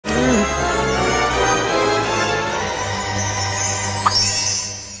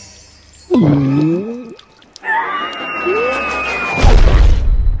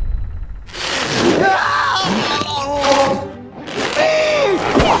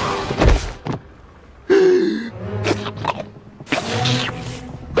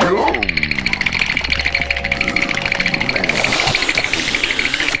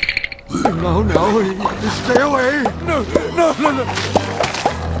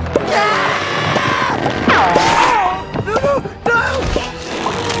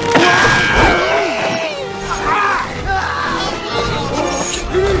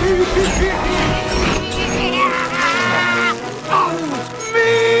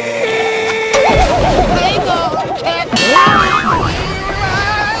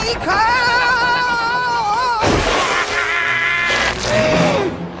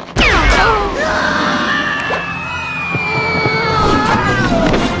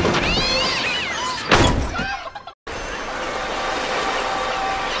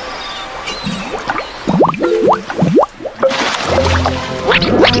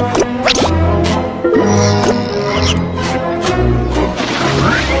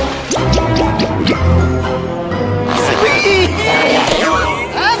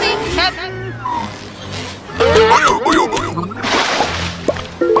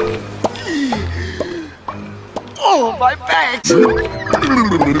Oh, my back!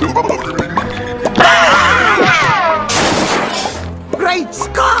 Great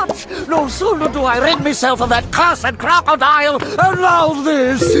Scott! No sooner do I rid myself of that cursed crocodile, and now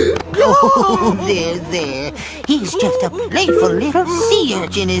this! Oh, there. He's just a playful little sea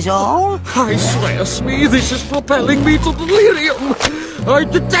urchin is all. I swear, Smee, this is propelling me to delirium! I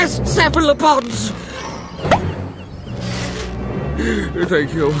detest cephalopods!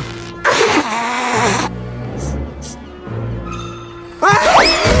 Thank you.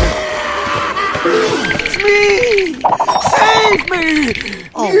 Smee! Save me!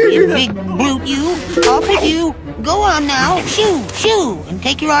 Oh, you big brute, you. Off with you. Go on now. Shoo, and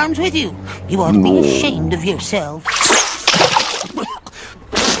take your arms with you. You ought to be ashamed of yourself.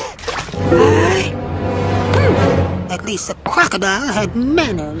 At least the crocodile had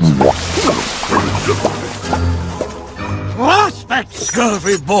manners. What's that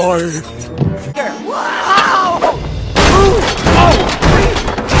scurvy boy? What?